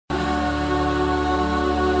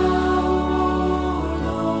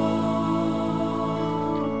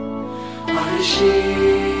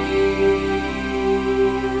shield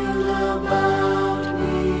about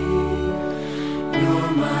me.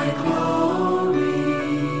 You're my glory.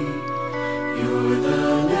 You're the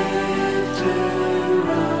lifter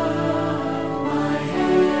of my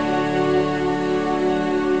head.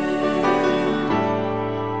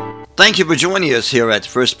 Thank you for joining us here at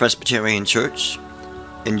First Presbyterian Church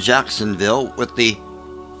in Jacksonville with the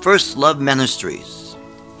First Love Ministries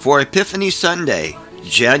for Epiphany Sunday,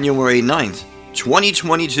 January 9th,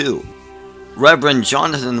 2022. Reverend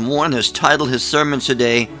Jonathan Warren has titled his sermon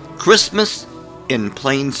today, Christmas in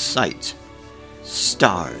Plain Sight,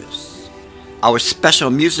 Stars. Our special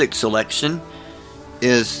music selection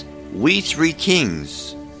is We Three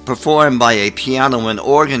Kings, performed by a piano and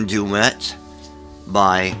organ duet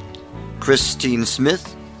by Christine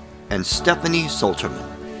Smith and Stephanie Salterman.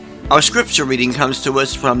 Our scripture reading comes to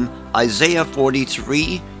us from Isaiah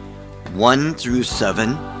 43, 1 through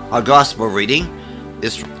 7. Our gospel reading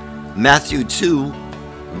is from Matthew 2,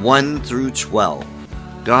 1 through 12.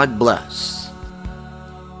 God bless.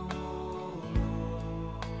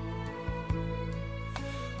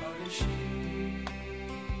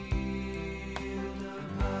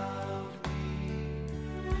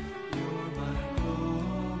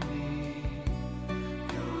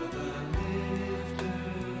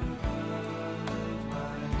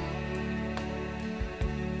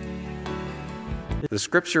 The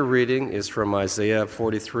scripture reading is from Isaiah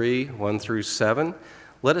 43, 1 through 7.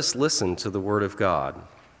 Let us listen to the word of God.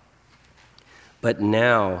 But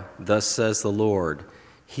now, thus says the Lord,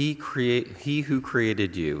 He who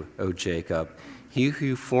created you, O Jacob, He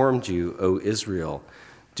who formed you, O Israel,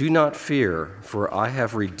 do not fear, for I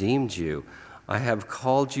have redeemed you. I have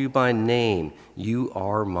called you by name. You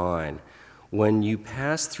are mine. When you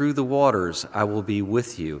pass through the waters, I will be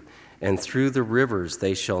with you, and through the rivers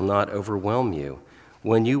they shall not overwhelm you.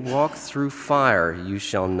 When you walk through fire, you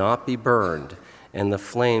shall not be burned, and the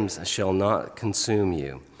flames shall not consume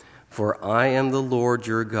you. For I am the Lord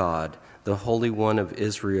your God, the Holy One of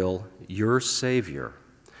Israel, your Savior.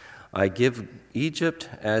 I give Egypt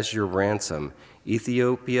as your ransom,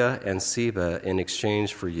 Ethiopia and Seba in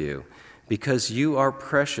exchange for you. Because you are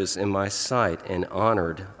precious in my sight and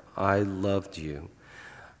honored, I loved you.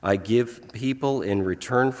 I give people in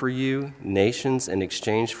return for you, nations in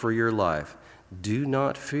exchange for your life. Do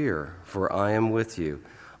not fear, for I am with you.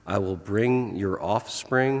 I will bring your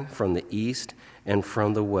offspring from the east, and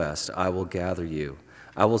from the west I will gather you.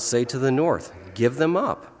 I will say to the north, give them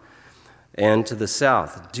up, and to the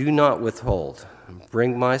south, do not withhold.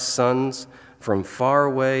 Bring my sons from far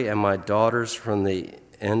away and my daughters from the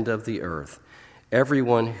end of the earth.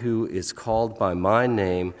 Everyone who is called by my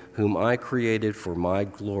name, whom I created for my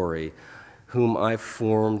glory, whom I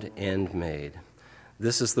formed and made.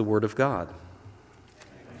 This is the word of God.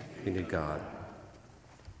 Be to God.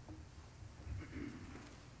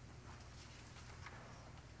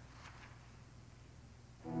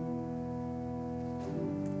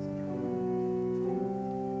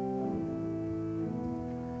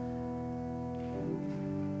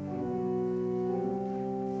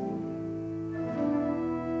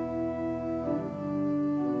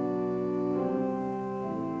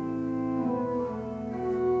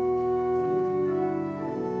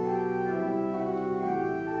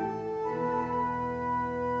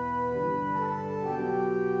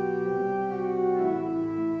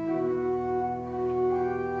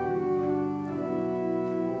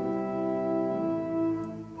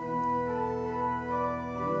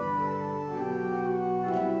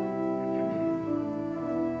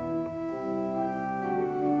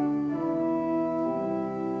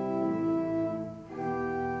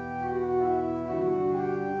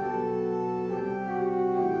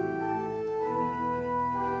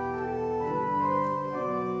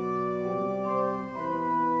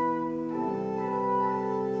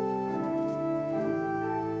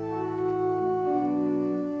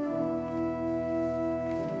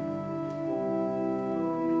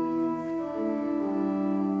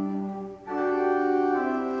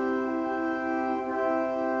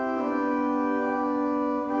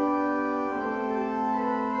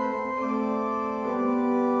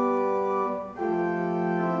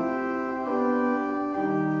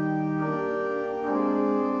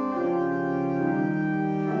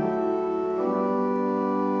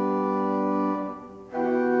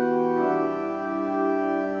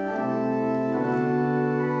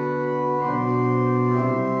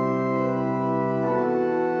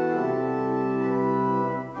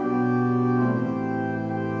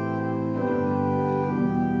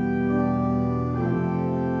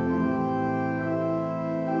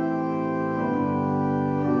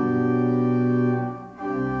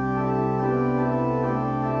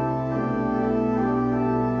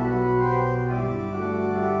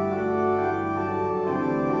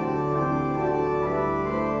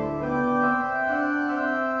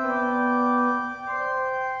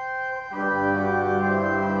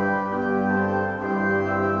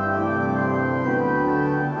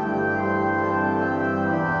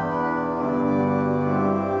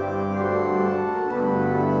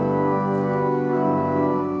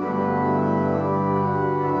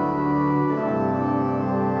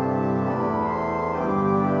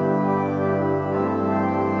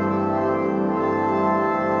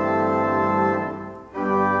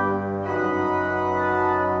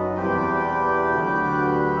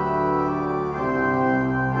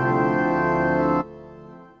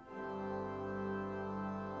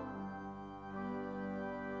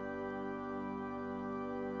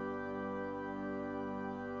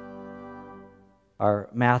 our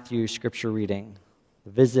Matthew scripture reading,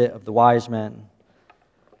 the visit of the wise men,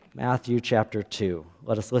 Matthew chapter 2.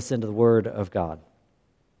 Let us listen to the word of God.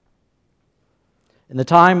 In the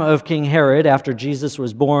time of King Herod, after Jesus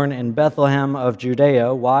was born in Bethlehem of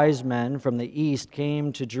Judea, wise men from the east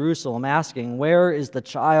came to Jerusalem asking, "Where is the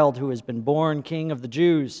child who has been born King of the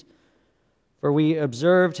Jews? For we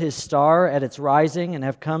observed his star at its rising and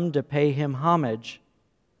have come to pay him homage."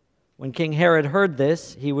 When King Herod heard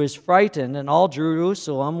this, he was frightened, and all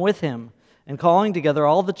Jerusalem with him. And calling together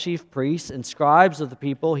all the chief priests and scribes of the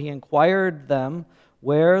people, he inquired them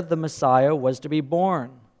where the Messiah was to be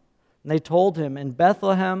born. And they told him, "In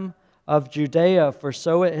Bethlehem of Judea, for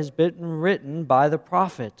so it has been written by the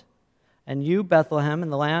prophet. And you, Bethlehem, in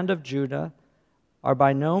the land of Judah, are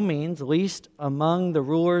by no means least among the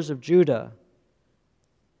rulers of Judah.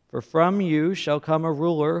 For from you shall come a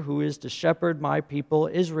ruler who is to shepherd my people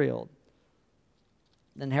Israel."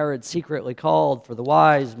 Then Herod secretly called for the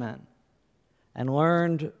wise men and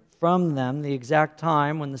learned from them the exact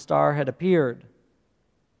time when the star had appeared.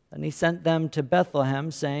 Then he sent them to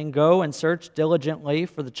Bethlehem, saying, "Go and search diligently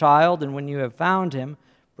for the child, and when you have found him,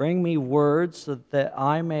 bring me word so that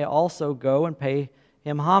I may also go and pay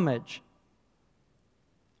him homage."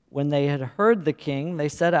 When they had heard the king, they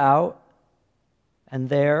set out, and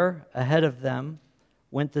there, ahead of them,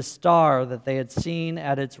 went the star that they had seen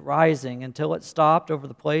at its rising, until it stopped over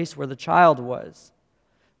the place where the child was.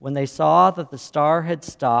 When they saw that the star had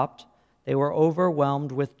stopped, they were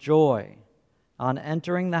overwhelmed with joy. On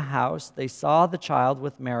entering the house, they saw the child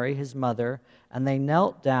with Mary, his mother, and they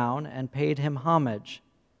knelt down and paid him homage.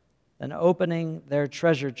 Then opening their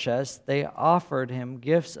treasure chests, they offered him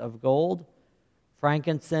gifts of gold,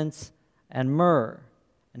 frankincense, and myrrh.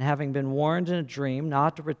 And having been warned in a dream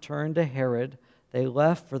not to return to Herod, they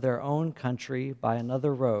left for their own country by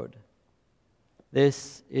another road.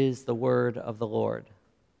 This is the word of the Lord.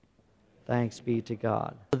 Thanks be to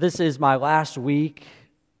God. This is my last week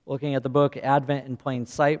looking at the book Advent in Plain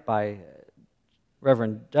Sight by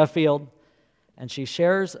Reverend Duffield, and she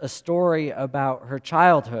shares a story about her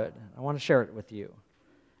childhood. I want to share it with you.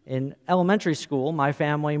 In elementary school, my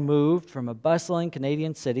family moved from a bustling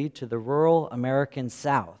Canadian city to the rural American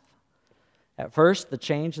South. At first, the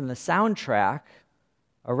change in the soundtrack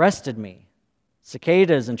arrested me.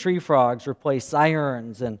 Cicadas and tree frogs replaced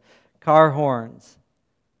sirens and car horns.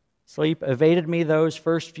 Sleep evaded me those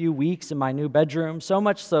first few weeks in my new bedroom, so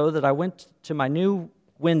much so that I went to my new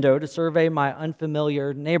window to survey my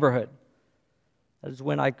unfamiliar neighborhood. That is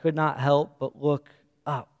when I could not help but look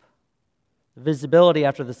up. The visibility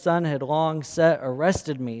after the sun had long set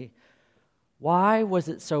arrested me. Why was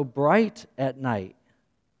it so bright at night?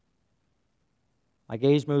 My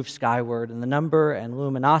gaze moved skyward, and the number and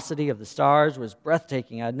luminosity of the stars was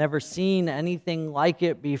breathtaking. I'd never seen anything like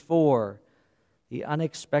it before. The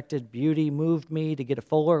unexpected beauty moved me to get a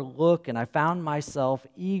fuller look, and I found myself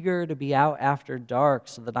eager to be out after dark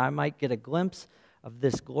so that I might get a glimpse of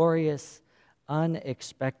this glorious,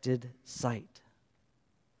 unexpected sight.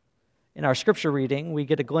 In our scripture reading, we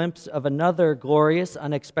get a glimpse of another glorious,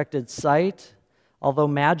 unexpected sight. Although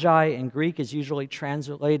magi in Greek is usually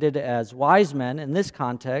translated as wise men, in this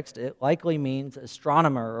context, it likely means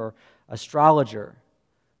astronomer or astrologer.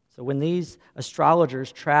 So when these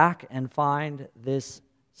astrologers track and find this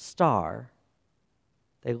star,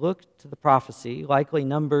 they look to the prophecy, likely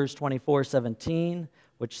Numbers 24:17,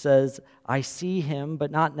 which says, "I see him,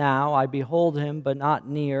 but not now. I behold him, but not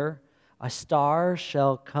near. A star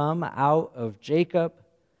shall come out of Jacob,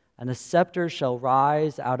 and a scepter shall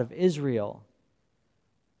rise out of Israel."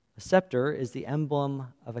 A scepter is the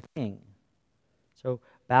emblem of a king. So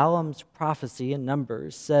Balaam's prophecy in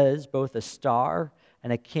Numbers says both a star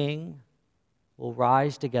and a king will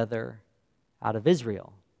rise together out of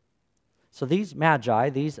Israel. So these magi,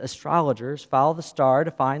 these astrologers, follow the star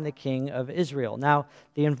to find the king of Israel. Now,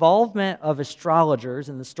 the involvement of astrologers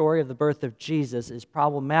in the story of the birth of Jesus is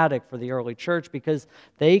problematic for the early church because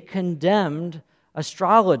they condemned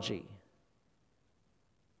astrology.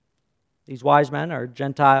 These wise men are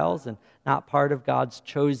Gentiles and not part of God's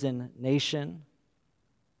chosen nation.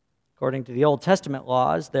 According to the Old Testament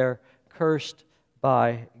laws, they're cursed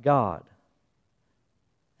by God.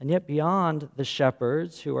 And yet beyond the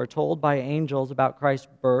shepherds who are told by angels about Christ's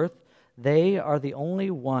birth, they are the only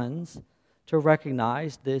ones to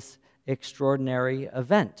recognize this extraordinary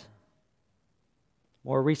event.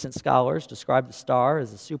 More recent scholars describe the star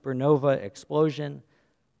as a supernova explosion.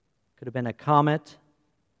 Could have been a comet.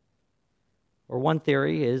 Or one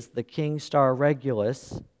theory is the king star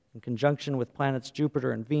Regulus, in conjunction with planets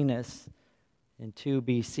Jupiter and Venus in 2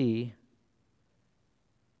 BC,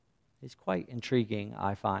 is quite intriguing,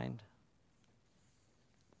 I find.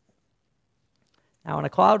 Now, on a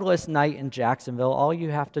cloudless night in Jacksonville, all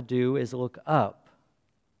you have to do is look up,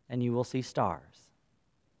 and you will see stars,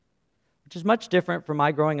 which is much different from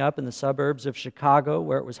my growing up in the suburbs of Chicago,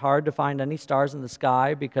 where it was hard to find any stars in the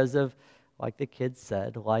sky because of, like the kids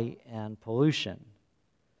said, light and pollution.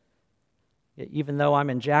 Yet even though I'm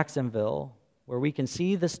in Jacksonville, where we can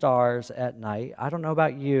see the stars at night, I don't know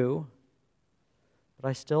about you, but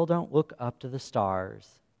I still don't look up to the stars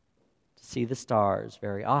to see the stars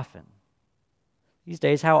very often. These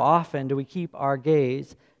days, how often do we keep our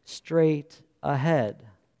gaze straight ahead,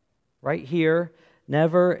 right here,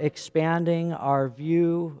 never expanding our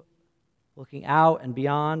view, looking out and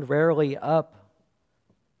beyond, rarely up?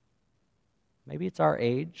 Maybe it's our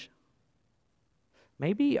age.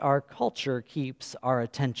 Maybe our culture keeps our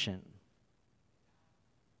attention.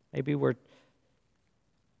 Maybe we're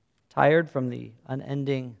tired from the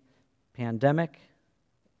unending pandemic.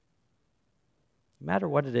 No matter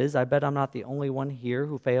what it is, I bet I'm not the only one here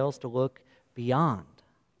who fails to look beyond.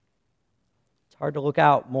 It's hard to look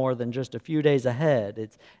out more than just a few days ahead.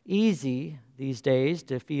 It's easy these days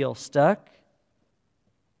to feel stuck.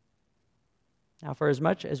 Now, for as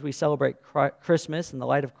much as we celebrate Christmas and the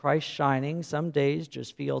light of Christ shining, some days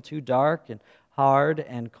just feel too dark and hard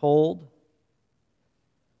and cold.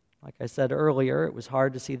 Like I said earlier, it was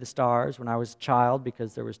hard to see the stars when I was a child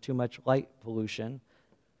because there was too much light pollution.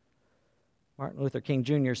 Martin Luther King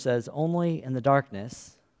Jr. says, "Only in the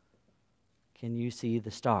darkness can you see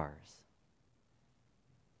the stars."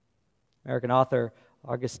 American author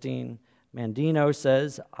Augustine Mandino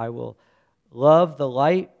says, "I will love the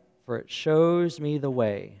light, for it shows me the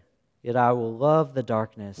way. Yet I will love the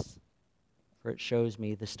darkness, for it shows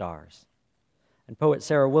me the stars." And poet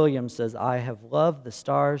Sarah Williams says, "I have loved the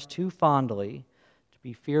stars too fondly to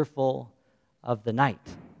be fearful of the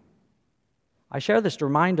night." I share this to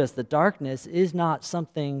remind us that darkness is not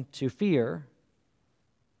something to fear.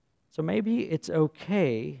 So maybe it's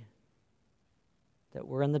okay that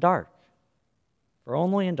we're in the dark. For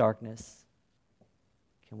only in darkness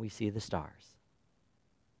can we see the stars.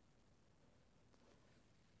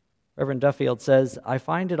 Reverend Duffield says, "I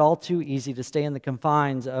find it all too easy to stay in the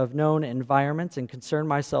confines of known environments and concern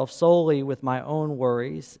myself solely with my own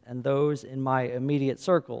worries and those in my immediate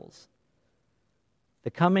circles. The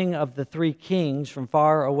coming of the three kings from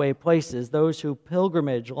far away places, those who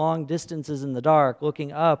pilgrimage long distances in the dark,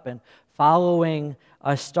 looking up and following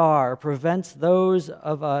a star, prevents those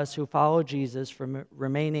of us who follow Jesus from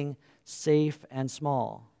remaining safe and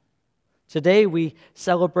small. Today we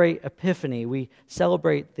celebrate Epiphany. We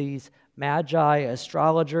celebrate these magi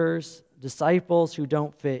astrologers, disciples who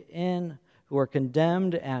don't fit in, who are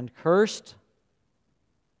condemned and cursed.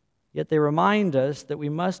 Yet they remind us that we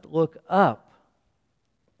must look up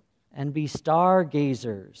and be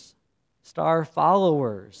stargazers, star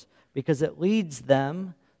followers, because it leads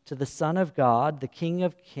them to the Son of God, the King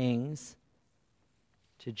of Kings,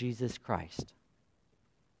 to Jesus Christ."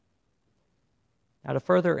 Now, to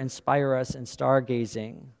further inspire us in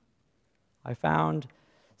stargazing, I found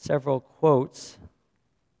several quotes.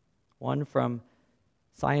 One from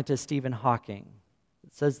scientist Stephen Hawking.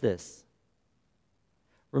 It says this: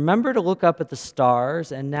 "Remember to look up at the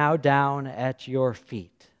stars and now down at your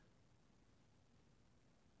feet.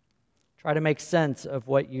 Try to make sense of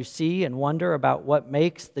what you see and wonder about what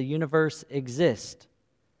makes the universe exist.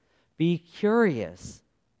 Be curious.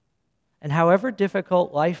 And however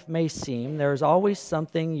difficult life may seem, there is always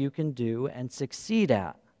something you can do and succeed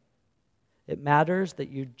at. It matters that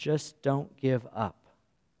you just don't give up."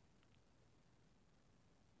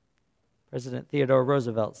 President Theodore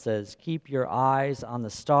Roosevelt says, "Keep your eyes on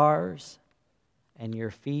the stars and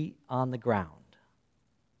your feet on the ground."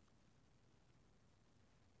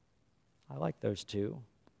 I like those two.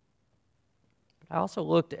 But I also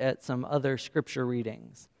looked at some other scripture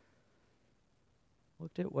readings.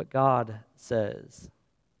 Looked at what God says.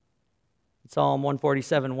 In Psalm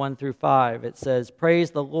 147, 1 through 5, it says,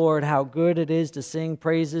 "Praise the Lord, how good it is to sing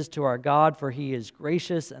praises to our God, for he is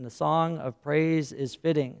gracious, and a song of praise is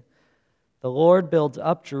fitting. The Lord builds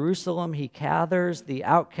up Jerusalem. He gathers the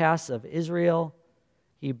outcasts of Israel.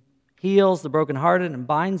 He heals the brokenhearted and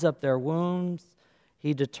binds up their wounds.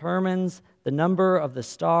 He determines the number of the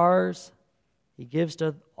stars. He gives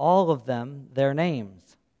to all of them their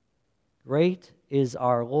names. Great is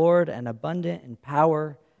our Lord and abundant in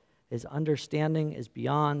power. His understanding is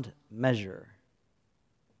beyond measure."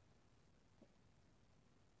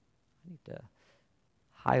 I need to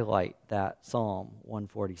highlight that Psalm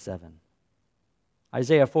 147.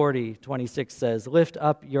 Isaiah 40:26 says, "Lift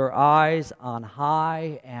up your eyes on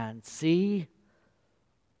high and see.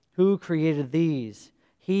 Who created these?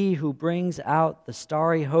 He who brings out the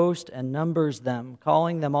starry host and numbers them,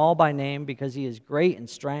 calling them all by name, because he is great in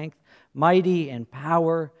strength, mighty in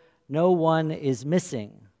power, no one is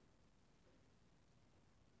missing.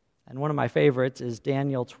 And one of my favorites is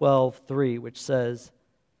Daniel 12:3, which says,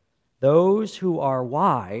 "Those who are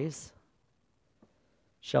wise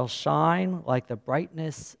shall shine like the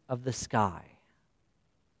brightness of the sky,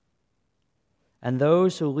 and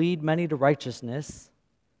those who lead many to righteousness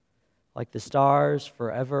like the stars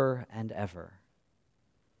forever and ever."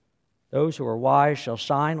 Those who are wise shall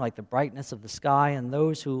shine like the brightness of the sky, and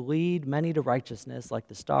those who lead many to righteousness like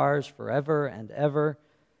the stars forever and ever.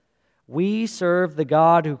 We serve the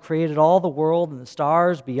God who created all the world and the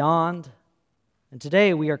stars beyond. And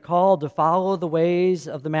today we are called to follow the ways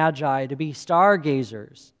of the Magi, to be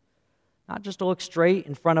stargazers, not just to look straight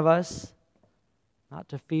in front of us, not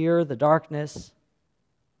to fear the darkness,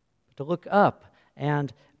 but to look up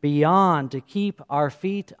and beyond, to keep our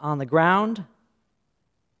feet on the ground,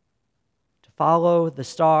 to follow the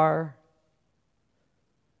star,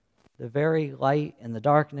 the very light in the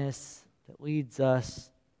darkness that leads us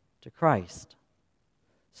to Christ,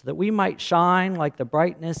 so that we might shine like the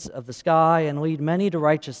brightness of the sky and lead many to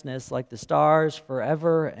righteousness like the stars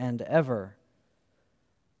forever and ever.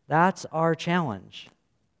 That's our challenge,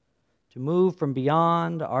 to move from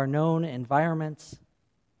beyond our known environments,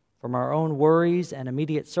 from our own worries and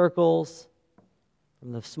immediate circles,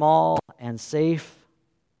 from the small and safe,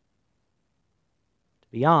 to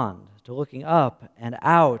beyond, to looking up and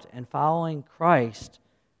out and following Christ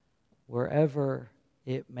wherever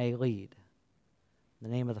it may lead. In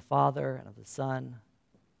the name of the Father, and of the Son,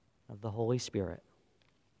 and of the Holy Spirit.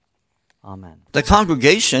 Amen. The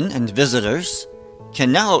congregation and visitors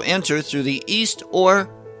can now enter through the east or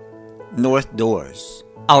north doors.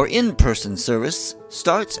 Our in-person service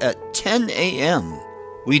starts at 10 a.m.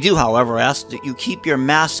 We do, however, ask that you keep your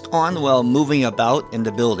mask on while moving about in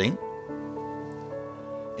the building.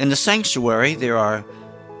 In the sanctuary, there are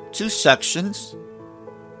two sections,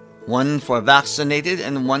 one for vaccinated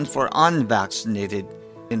and one for unvaccinated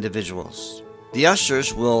individuals. The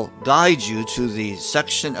ushers will guide you to the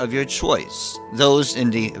section of your choice. Those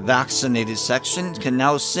in the vaccinated section can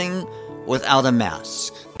now sing without a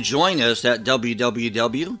mask. Join us at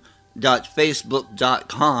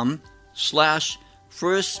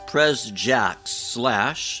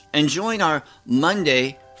www.facebook.com/FirstPresJax/ and join our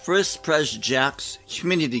Monday First Pres Jax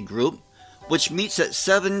community group, which meets at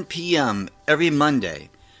 7 p.m. every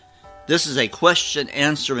Monday. This is a question,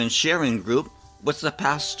 answer, and sharing group with the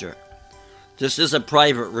pastor. This is a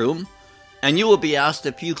private room, and you will be asked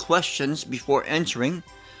a few questions before entering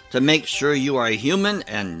to make sure you are a human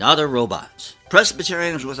and not a robot.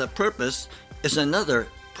 Presbyterians with a Purpose is another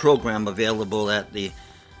program available at the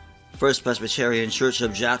First Presbyterian Church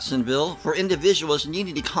of Jacksonville for individuals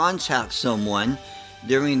needing to contact someone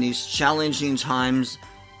during these challenging times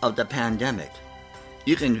of the pandemic.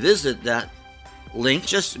 You can visit that link.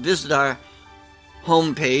 Just visit our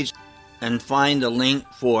homepage and find the link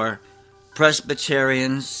for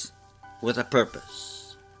Presbyterians with a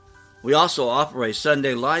Purpose. We also offer a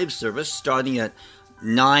Sunday live service starting at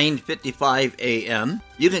 9:55 a.m.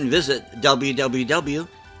 You can visit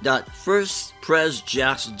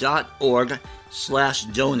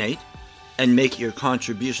www.firstpresjax.org/donate and make your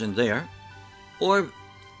contribution there, or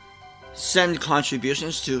send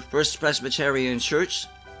contributions to First Presbyterian Church,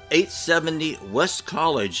 870 West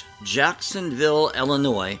College, Jacksonville,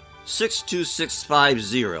 Illinois,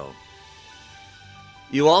 62650.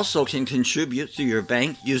 You also can contribute through your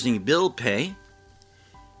bank using Bill Pay.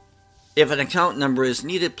 If an account number is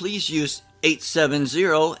needed, please use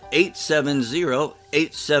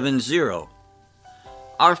 870-870-870.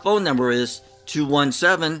 Our phone number is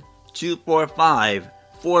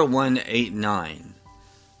 217-245-4189.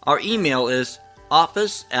 Our email is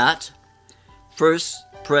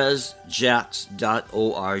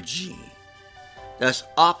office@firstpresjax.org. That's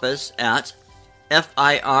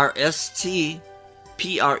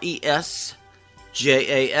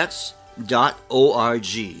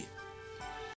office@firstpresjax.org.